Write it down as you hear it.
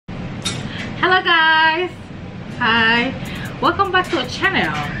Hello guys, hi, welcome back to our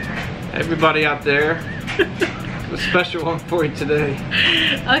channel. Everybody out there, a special one for you today.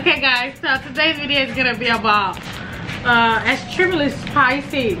 Okay guys, so today's video is gonna be about extremely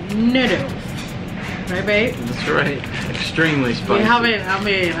spicy noodles, right babe? That's right, extremely spicy. We haven't,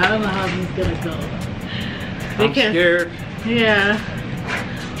 I don't know how this is gonna go. I'm scared. Yeah,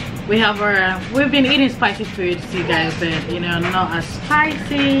 we have our, we've been eating spicy foods, you guys, but you know, not as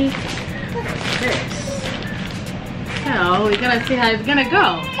spicy as this. So we're gonna see how it's gonna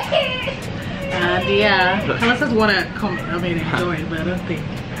go. And yeah, Carlos just wanna come, enjoy it, but I don't think.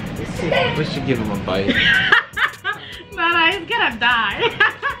 Let's see. We should give him a bite. No, he's gonna die.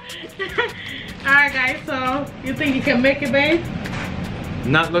 Alright guys, so you think you can make it, babe?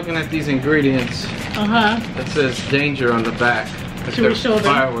 Not looking at these ingredients. It says danger on the back. Should we show them?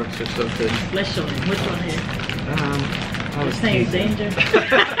 Fireworks or something. Let's show them. Which one here? I was saying danger.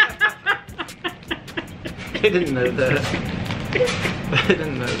 They didn't know that. They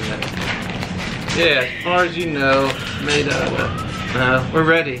didn't know that. Yeah, as far as you know, made out of. We're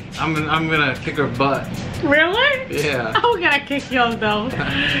ready. I'm gonna kick her butt. Really? Yeah. I'm gonna kick yours though.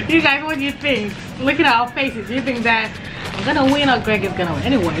 You guys, what do you think? Looking at our faces, do you think that I'm gonna win or Greg is gonna win?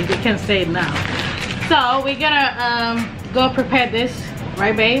 Anyway, we can say it now. So we're gonna go prepare this,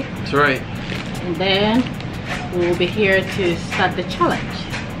 right babe? That's right. And then we'll be here to start the challenge.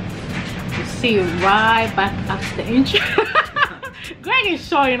 We'll see you right back after the intro. Greg is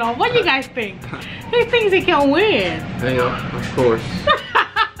showing off. What do you guys think? He thinks he can win. Yeah, of course.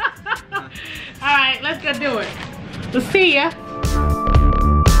 Alright, let's go do it. We'll see ya.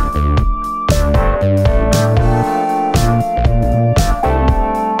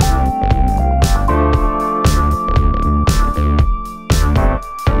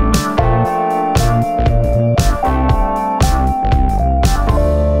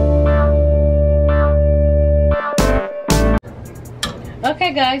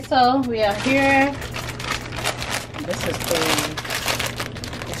 Okay guys, so we are here. This is the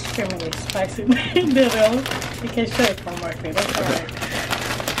extremely spicy noodle. You can show it from market. That's alright.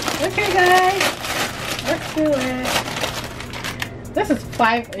 Okay guys, let's do it. This is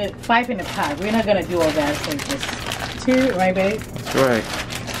five in a pack. We're not gonna do all that, so just two, right babe? That's right.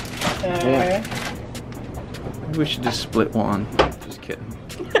 Yeah. Maybe we should just split one. Just kidding.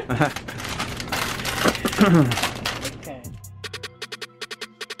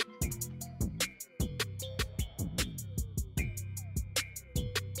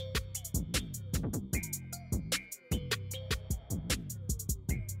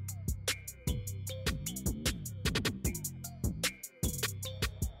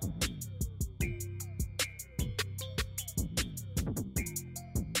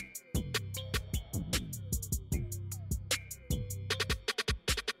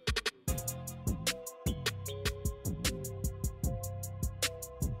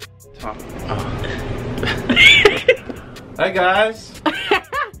 Hi guys.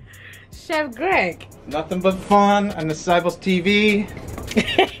 Chef Greg. Nothing but fun on the Seibels TV.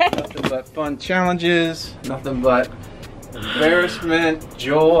 Nothing but fun challenges. Nothing but embarrassment,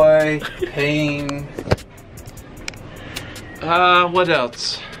 joy, pain. What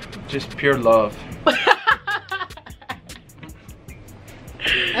else? Just pure love.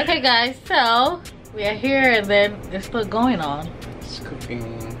 Okay guys, so we are here and then it's still going on. It's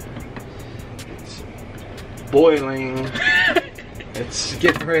cooking. It's boiling. It's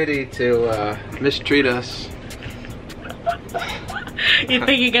getting ready to mistreat us. You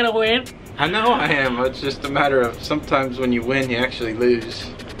think you're gonna win? I know I am. It's just a matter of sometimes when you win, you actually lose.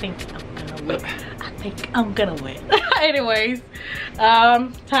 I think I'm gonna win. I think I'm gonna win. Anyways,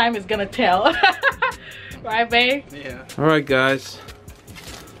 time is gonna tell. Right, babe? Yeah. All right, guys.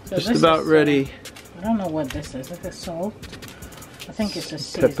 So just about ready. I don't know what this is. Is it salt? I think it's a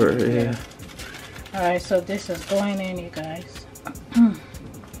seasoning. Pepper, yeah. All right, so this is going in, you guys.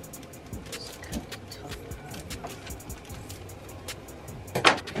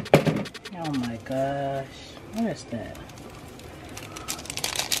 Oh my gosh, what is that?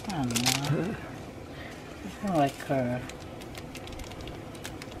 I don't know. It's kind of like a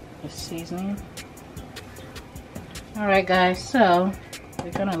seasoning. All right, guys, so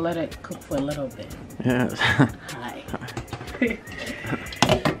we're gonna let it cook for a little bit. Yeah. Hi.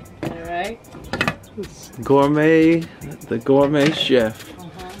 All right. Gourmet, the gourmet chef.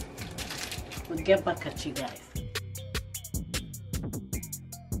 We'll get back at you guys.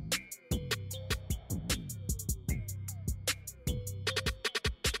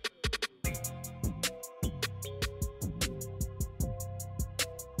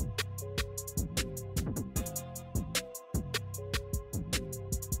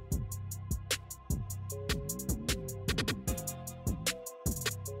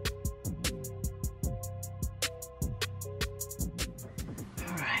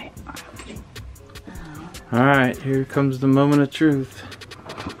 Alright, here comes the moment of truth.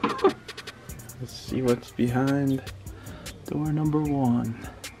 Let's see what's behind door number 1.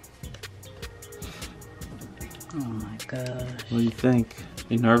 Oh my gosh. What do you think?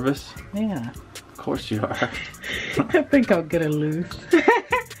 You nervous? Yeah. Of course you are. I think I'm gonna lose.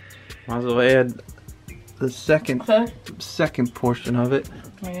 Might as well add the second portion of it.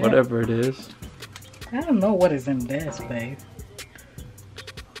 Yeah. Whatever it is. I don't know what is in this, babe.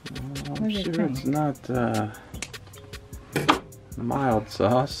 I'm sure it's not mild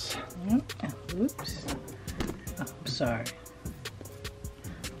sauce. Oops. Oh, I'm sorry.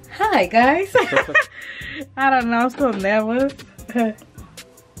 Hi guys. I don't know, I'm so nervous.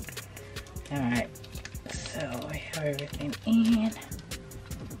 Alright. So we have everything in.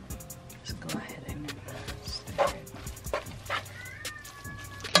 Let's go ahead and stir it.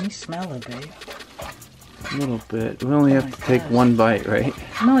 Can you smell it, babe? A little bit. We only have to take one bite, right?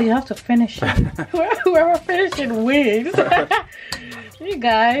 No, you have to finish it. Whoever finishing wins. You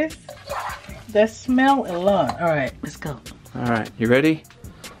guys, the smell alone. All right, let's go. All right, you ready?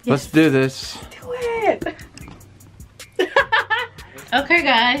 Yes. Let's do this. Do it. Okay,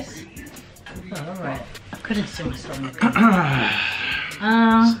 guys. All right. I couldn't see myself in the camera.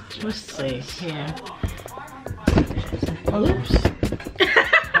 Let's see here. Oops.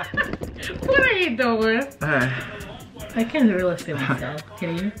 What are you doing? I can't really see myself.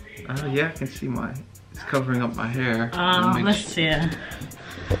 Can you? Yeah, I can see it's covering up my hair. Let's see.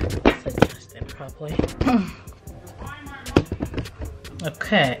 Let's adjust it properly.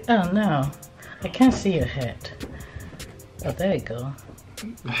 Okay. Oh no, I can't see your head. Oh, there you go. All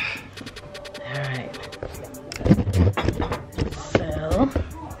right. So,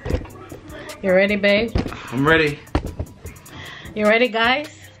 you ready, babe? I'm ready. You ready, guys?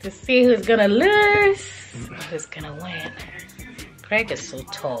 To see who's gonna lose, who's gonna win. Craig is so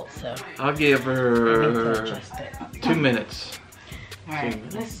tall, so I'll give her adjust it. 2 minutes. All right,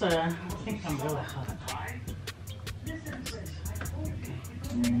 let's. I think I'm really hot.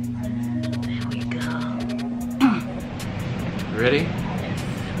 There we go. Ready? Yes.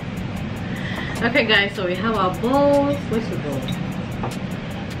 Okay, guys. So we have our bowls. Where's the bowl?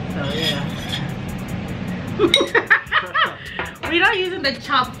 Oh yeah. We're not using the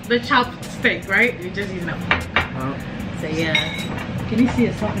chopstick, right? We're just using a fork. So yeah. Can you see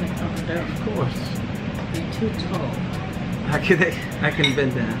yourself in the top of there? Of course. You're too tall. I can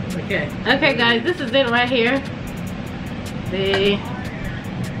bend down. Okay. Okay, guys. This is it right here.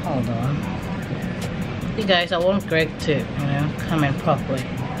 Hold on. You guys, I want Greg to, come in properly.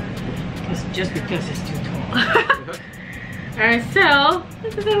 It's just because it's too tall. Alright, so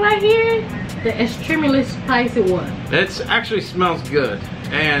this is it right here. The extremely spicy one. It actually smells good,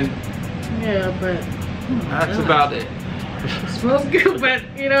 and yeah, but that's about it. It smells good, but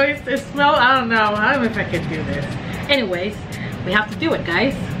it smells. I don't know. I don't know if I can do this. Anyways, we have to do it,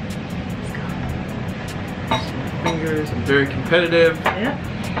 guys. Let's go. Fingers. I'm very competitive. Yeah.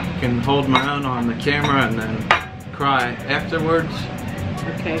 Can hold my own on the camera and then cry afterwards.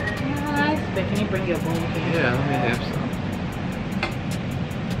 Okay. Nice. But can you bring your bowl here? Yeah, let me have some.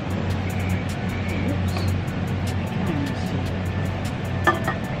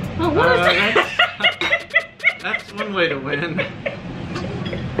 Oh, what is that? That's one way to win.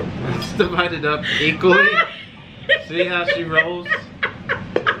 Let's divide it up equally. See how she rolls?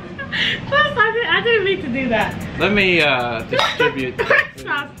 I didn't mean to do that. Let me distribute.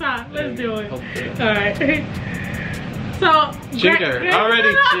 Stop. Let's do it. Alright. So, cheater.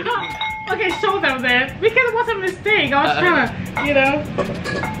 Already cheating. Okay, show them then. Because it was a mistake. I was trying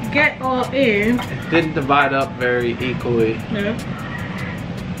to, get all in. It didn't divide up very equally. No.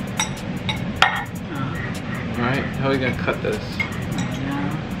 Alright, how are we gonna cut this?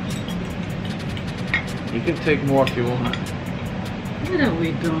 You can take more if you want. What are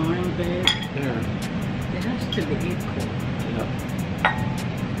we doing, babe? There. It has to be equal. Yep.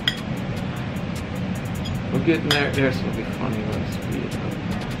 We're getting there. This will be funny. Let's speed it up.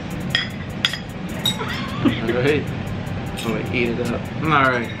 Alright. So we eat it up.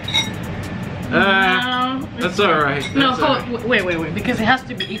 Alright. No, that's alright. No, wait, because it has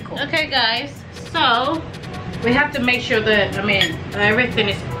to be equal. Okay, guys. So, we have to make sure that, everything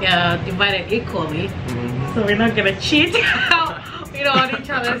is divided equally. So we're not gonna cheat on each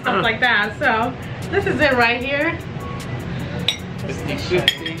other and stuff like that. So this is it right here.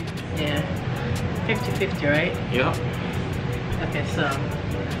 50-50. Yeah. 50-50, right? Yep. Okay, so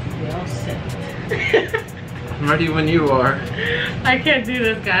we all set. I'm ready when you are. I can't do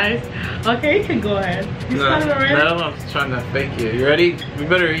this, guys. Okay, you can go ahead. You started already? No, I'm trying to fake you. You ready? We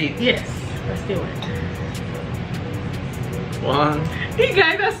better eat. Yes. Let's do it. 1. You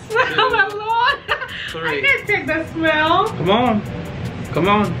guys, I smell a lot. 3. I can't take the smell. Come on. Come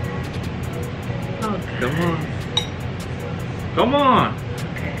on. Oh, Come on. Come on.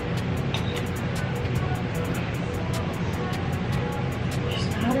 Okay. You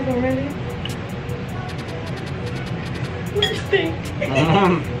started already? What do you think? Come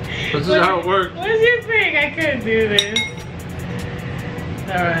on. This is how it works. What do you think? I couldn't do this.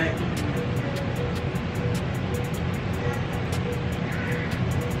 Alright.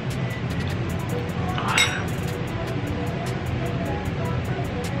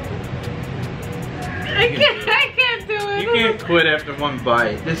 I can't do it. You can't quit after one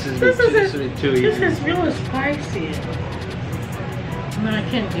bite. This is too easy. This is real spicy. No, I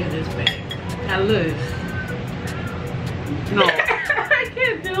can't do this, babe. I lose. No. I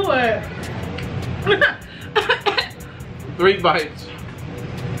can't do it. 3 bites.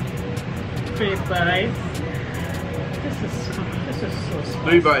 3 bites. This is so spicy.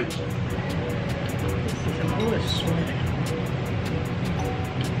 3 bites. I'm always sweating.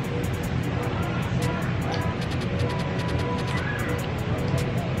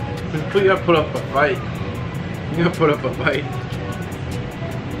 You gotta put up a fight. You gotta put up a fight.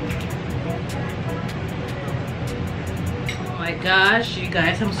 Oh my gosh, you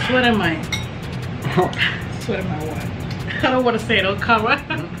guys, I'm sweating my what? I don't want to say it on camera.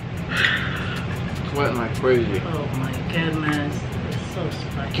 Sweating like crazy. Oh my goodness, it's so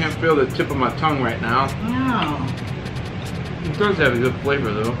spicy. Can't feel the tip of my tongue right now. No. It does have a good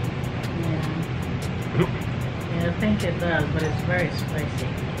flavor though. Yeah, I think it does, but it's very spicy.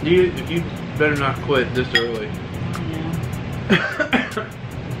 You better not quit this early. Yeah.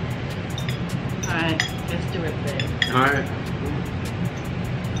 Alright, let's do it, babe. Alright.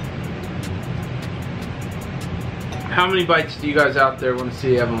 How many bites do you guys out there want to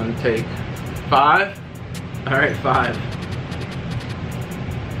see Evelyn take? 5? Alright, 5.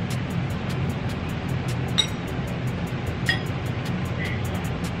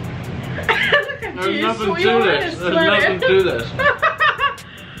 There's nothing to this. There's nothing to this.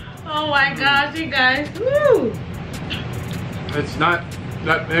 Oh my gosh, you guys. Woo! It's not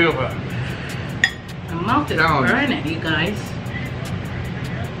that big of a My mouth is challenge. burning, you guys.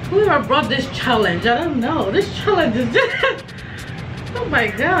 Whoever brought this challenge, I don't know. This challenge is just... Oh my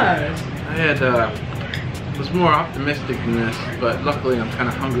gosh. I had was more optimistic than this, but luckily I'm kind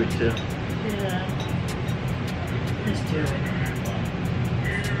of hungry too. Yeah. Let's do it.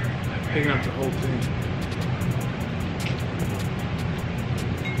 Picking up the whole thing.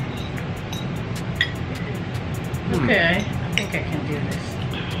 Okay, I think I can do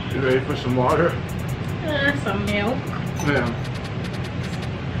this. You ready for some water? Some milk. Yeah.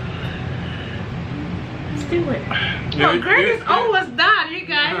 Let's do it. You're- Oh, Greg you're- is almost done, you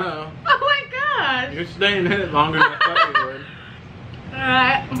guys. No. Oh my gosh. You're staying in it longer than I thought you would.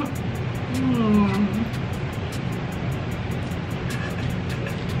 Alright.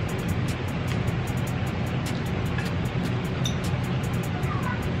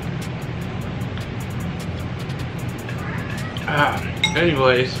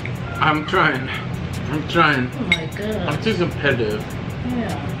 Anyways, I'm trying. Oh my gosh. I'm too competitive.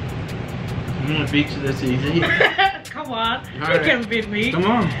 Yeah. I'm gonna beat you this easy. Come on. All You right. can beat me. Come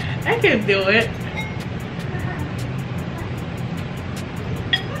on. I can do it.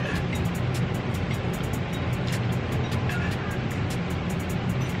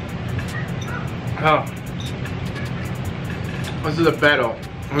 Oh. This is a battle.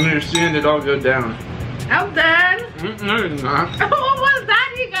 When you're seeing it all go down. I'm done. No, you're not. What was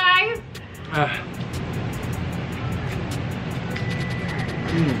that, you guys? I'm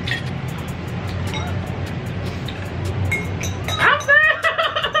done.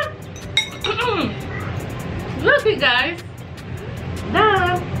 Look, you guys.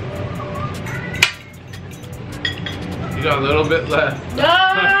 Done. You got a little bit left. I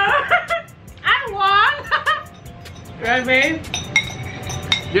won. Right, babe?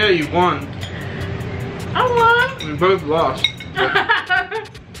 Yeah, you won. I won. We both lost.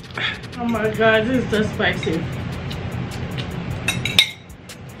 Oh my god, this is so spicy.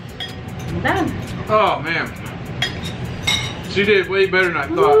 I'm done. Oh man. She did way better than I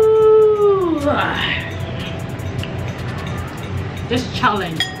thought. Ooh. This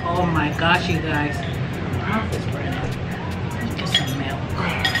challenge. Oh my gosh, you guys. My mouth is burning. Let's get some milk.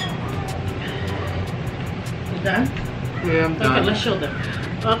 You done? Yeah, I'm done. Okay, let's show them.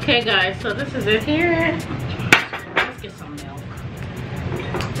 Okay, guys, so this is it here. Let's get some milk.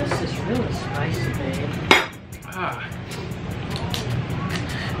 This is really spicy, babe.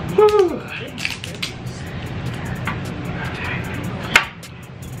 Whew.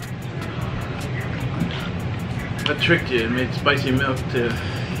 I tricked you and made spicy milk too.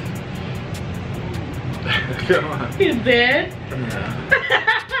 Come on. He's dead? No.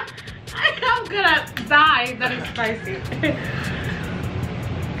 I'm gonna die. That is spicy.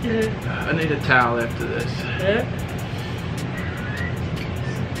 I need a towel after this.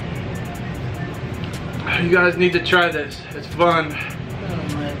 You guys need to try this. It's fun. Oh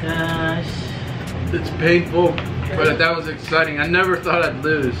my gosh. It's painful, but that was exciting. I never thought I'd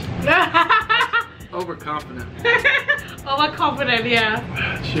lose. Overconfident. Overconfident, yeah.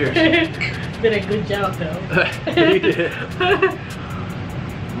 Cheers. Did a good job though. You did.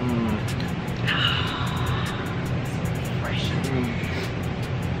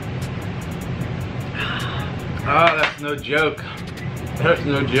 Oh, that's no joke. That's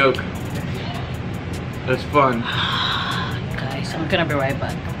no joke. That's fun. Guys, I'm gonna be right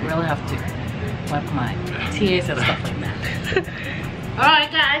back. I really have to wipe my tears and stuff like that.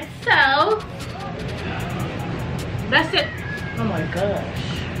 Alright guys, so that's it. Oh my gosh.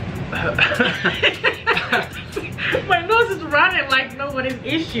 My nose is running like nobody's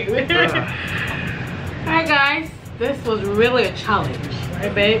issue. Alright guys, this was really a challenge,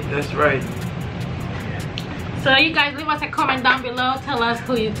 right babe? That's right. So you guys leave us a comment down below. Tell us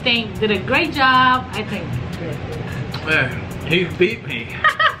who you think did a great job. I think you beat me.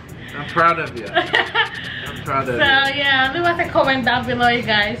 I'm proud of you. I'm proud of you. So yeah, leave us a comment down below, you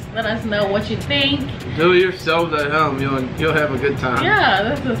guys. Let us know what you think. Do it yourselves at home. You'll have a good time. Yeah,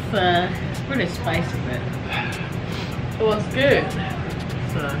 this is it's pretty spicy, but it was good.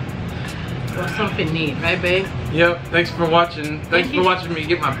 So it was something neat, right, babe? Yep. Thanks for watching. Thanks for watching me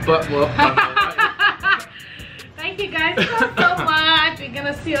get my butt whooped. Thank you guys so much. We're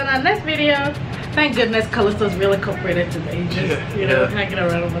gonna see you on our next video. Thank goodness Callisto's really cooperated today. Just, you know, hanging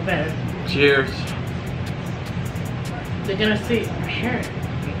around over there. Cheers. They're gonna see our hair.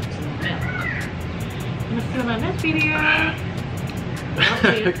 Gonna see you on our next video.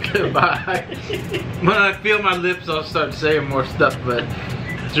 Goodbye. When I feel my lips, I'll start saying more stuff, but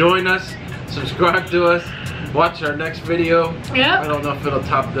join us, subscribe to us, watch our next video. Yep. I don't know if it'll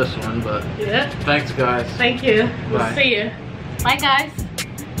top this one, but yeah. Thanks guys. Thank you. We'll Bye. see you. Bye guys.